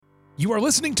You are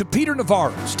listening to Peter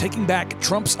Navarro's Taking Back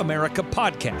Trump's America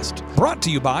podcast, brought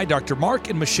to you by Dr. Mark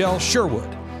and Michelle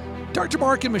Sherwood. Dr.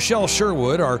 Mark and Michelle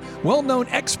Sherwood are well-known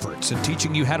experts in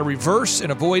teaching you how to reverse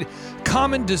and avoid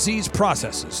common disease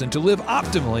processes and to live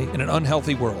optimally in an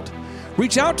unhealthy world.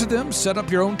 Reach out to them, set up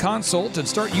your own consult, and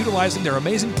start utilizing their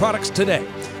amazing products today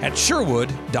at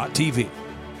sherwood.tv.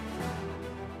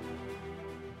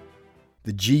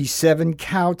 The G-7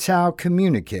 Kowtow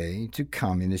Communique to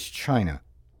Communist China.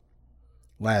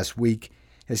 Last week,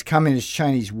 as Communist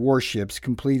Chinese warships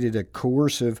completed a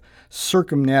coercive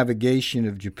circumnavigation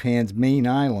of Japan's main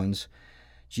islands,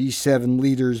 G7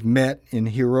 leaders met in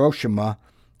Hiroshima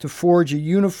to forge a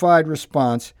unified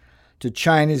response to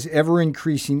China's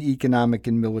ever-increasing economic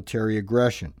and military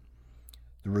aggression.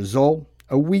 The result,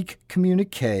 a weak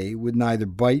communique with neither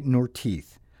bite nor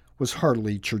teeth, was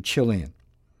hardly Churchillian.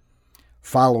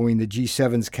 Following the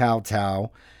G7's kowtow,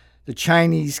 the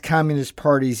Chinese Communist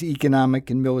Party's economic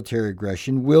and military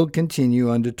aggression will continue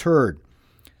undeterred.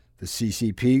 The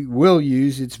CCP will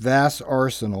use its vast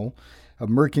arsenal of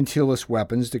mercantilist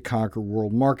weapons to conquer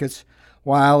world markets,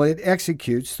 while it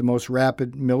executes the most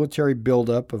rapid military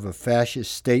buildup of a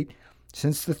fascist state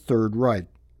since the Third Reich.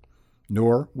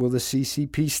 Nor will the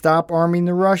CCP stop arming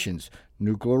the Russians,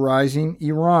 nuclearizing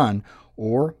Iran,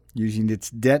 or using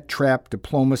its debt-trap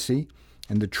diplomacy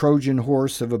and the Trojan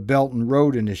horse of a Belt and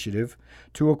Road initiative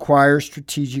to acquire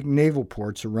strategic naval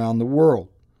ports around the world.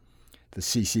 The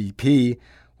CCP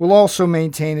will also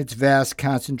maintain its vast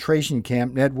concentration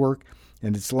camp network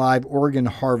and its live organ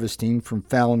harvesting from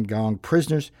Falun Gong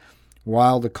prisoners,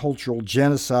 while the cultural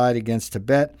genocide against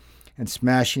Tibet and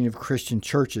smashing of Christian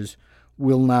churches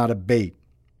will not abate.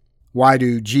 Why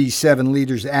do G7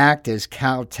 leaders act as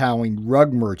kowtowing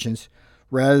rug merchants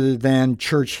rather than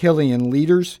Churchillian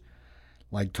leaders?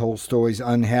 Like Tolstoy's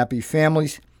unhappy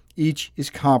families, each is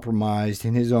compromised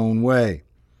in his own way.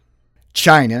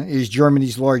 China is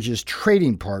Germany's largest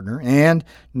trading partner, and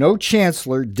no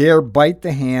chancellor dare bite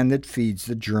the hand that feeds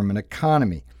the German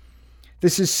economy.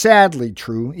 This is sadly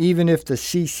true even if the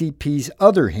CCP's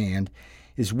other hand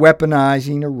is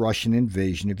weaponizing a Russian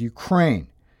invasion of Ukraine.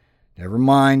 Never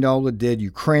mind all the dead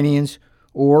Ukrainians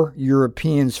or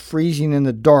Europeans freezing in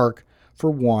the dark for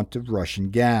want of Russian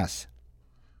gas.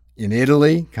 In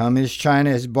Italy, Communist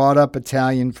China has bought up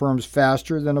Italian firms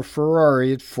faster than a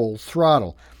Ferrari at full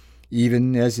throttle,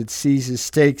 even as it seizes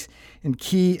stakes in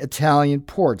key Italian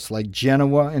ports like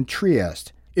Genoa and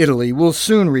Trieste. Italy will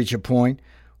soon reach a point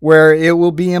where it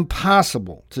will be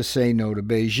impossible to say no to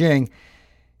Beijing,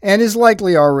 and is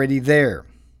likely already there.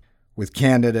 With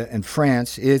Canada and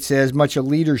France, it's as much a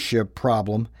leadership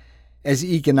problem as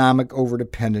economic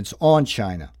overdependence on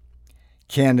China.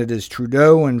 Canada's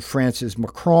Trudeau and France's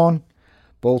Macron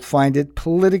both find it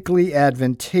politically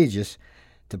advantageous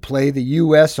to play the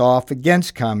U.S. off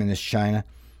against Communist China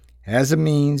as a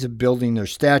means of building their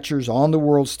statures on the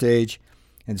world stage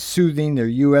and soothing their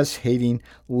U.S.-hating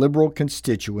liberal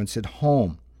constituents at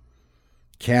home.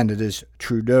 Canada's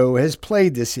Trudeau has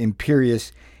played this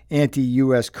imperious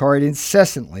anti-U.S. card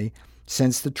incessantly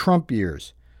since the Trump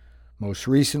years. Most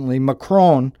recently,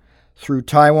 Macron threw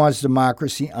Taiwan's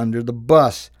democracy under the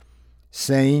bus,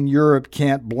 saying Europe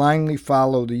can't blindly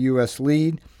follow the U.S.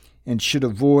 lead and should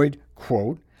avoid,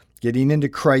 quote, getting into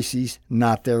crises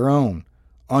not their own,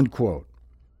 unquote.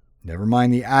 Never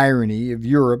mind the irony of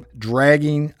Europe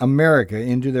dragging America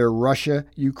into their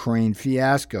Russia-Ukraine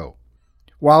fiasco.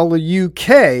 While the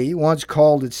UK once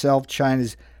called itself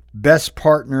China's best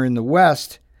partner in the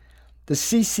West, the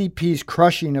CCP's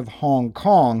crushing of Hong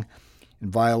Kong in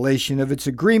violation of its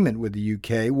agreement with the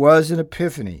UK was an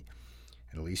epiphany.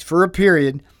 At least for a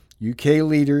period, UK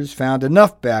leaders found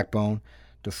enough backbone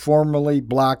to formally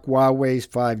block Huawei's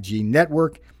 5G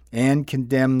network and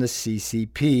condemn the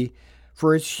CCP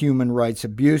for its human rights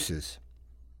abuses.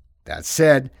 That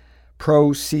said,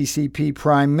 pro-CCP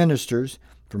prime ministers,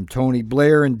 from Tony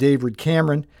Blair and David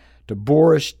Cameron to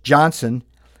Boris Johnson,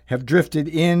 have drifted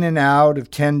in and out of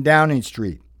 10 Downing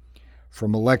Street.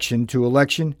 From election to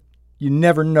election, you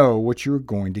never know what you're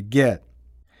going to get.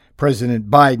 President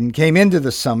Biden came into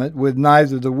the summit with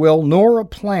neither the will nor a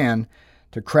plan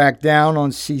to crack down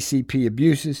on CCP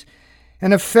abuses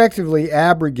and effectively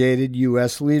abrogated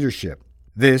U.S. leadership.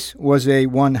 This was a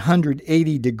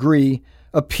 180-degree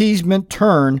appeasement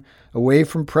turn away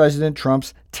from President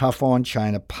Trump's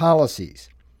tough-on-China policies.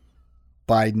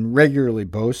 Biden regularly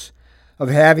boasts of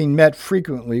having met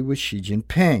frequently with Xi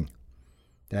Jinping.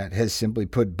 That has simply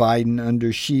put Biden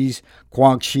under Xi's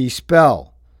Guangxi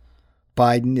spell.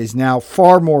 Biden is now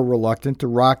far more reluctant to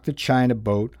rock the China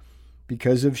boat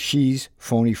because of Xi's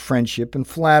phony friendship and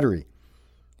flattery.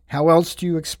 How else do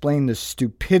you explain the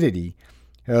stupidity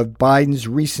of Biden's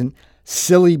recent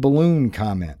silly balloon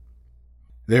comment?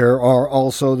 There are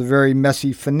also the very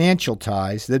messy financial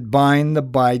ties that bind the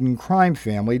Biden crime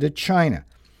family to China.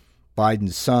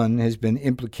 Biden's son has been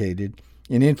implicated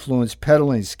in influence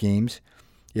peddling schemes.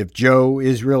 If Joe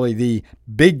is really the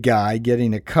big guy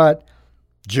getting a cut,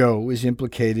 Joe is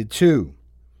implicated too.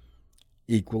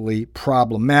 Equally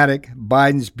problematic,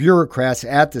 Biden's bureaucrats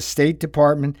at the State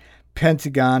Department,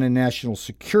 Pentagon, and National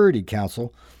Security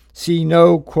Council see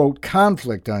no, quote,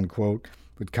 conflict, unquote,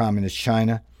 with Communist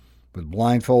China. With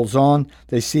blindfolds on,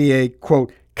 they see a,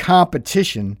 quote,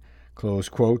 competition, close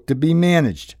quote, to be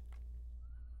managed.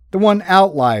 The one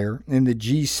outlier in the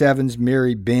G7's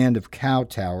merry band of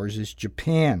Kowtowers is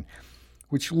Japan,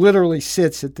 which literally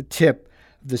sits at the tip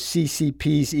of the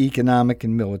CCP's economic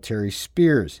and military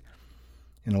spears.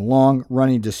 In a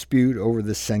long-running dispute over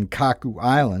the Senkaku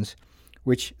Islands,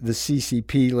 which the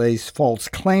CCP lays false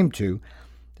claim to,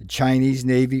 the Chinese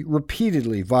Navy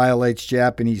repeatedly violates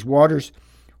Japanese waters,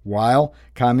 while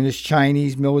Communist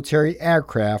Chinese military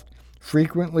aircraft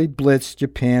frequently blitz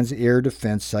Japan's air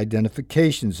defense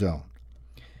identification zone.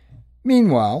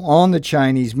 Meanwhile, on the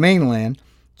Chinese mainland,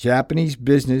 Japanese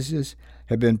businesses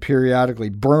have been periodically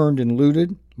burned and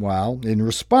looted, while, in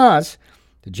response,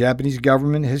 the Japanese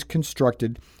government has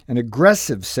constructed an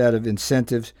aggressive set of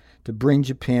incentives to bring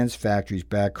Japan's factories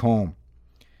back home.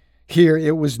 Here,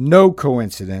 it was no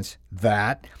coincidence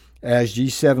that, as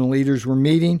G7 leaders were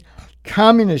meeting,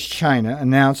 Communist China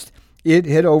announced it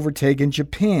had overtaken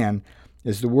Japan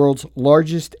as the world's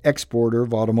largest exporter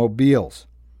of automobiles.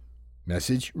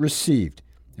 Message received,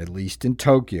 at least in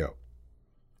Tokyo.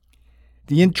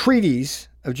 The entreaties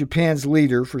of Japan's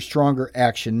leader for stronger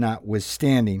action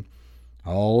notwithstanding,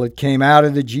 all that came out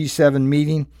of the G7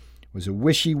 meeting was a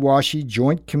wishy-washy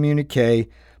joint communique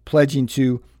pledging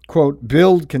to, quote,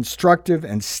 build constructive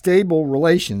and stable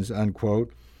relations,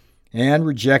 unquote, and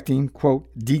rejecting, quote,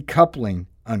 decoupling,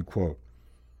 unquote.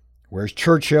 Where's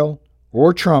Churchill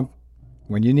or Trump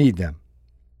when you need them?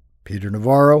 Peter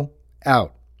Navarro,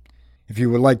 out. If you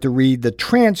would like to read the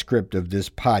transcript of this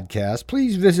podcast,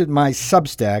 please visit my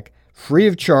Substack, free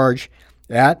of charge,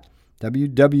 at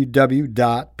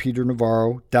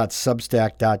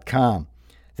www.peternavarro.substack.com.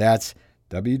 That's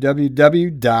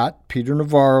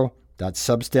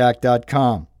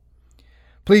www.peternavarro.substack.com.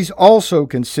 Please also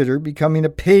consider becoming a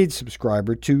paid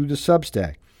subscriber to the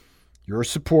Substack. Your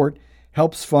support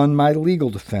helps fund my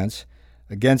legal defense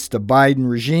against the Biden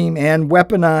regime and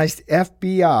weaponized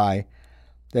FBI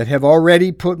that have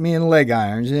already put me in leg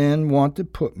irons and want to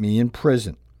put me in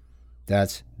prison.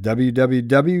 That's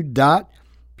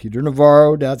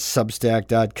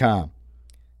www.peternavarro.substack.com.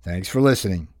 Thanks for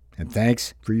listening, and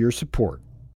thanks for your support.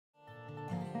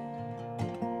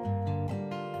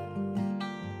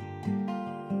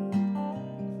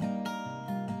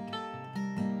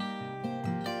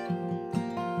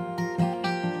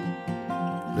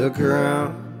 Look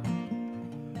around,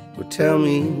 well, tell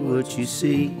me what you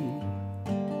see.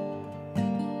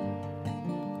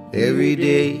 Every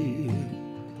day,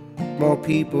 more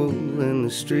people in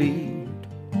the street.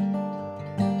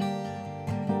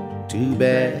 Too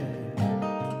bad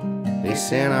they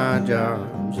sent our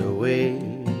jobs away.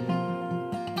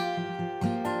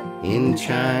 In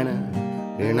China,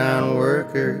 they're not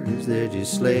workers, they're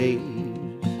just slaves.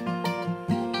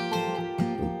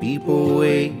 When people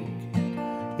wake,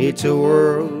 it's a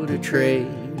world of trade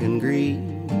and greed.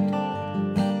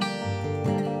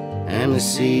 And the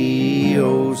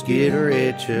CEOs get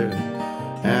richer,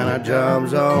 and our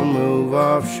jobs all move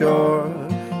offshore.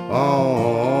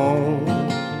 Oh,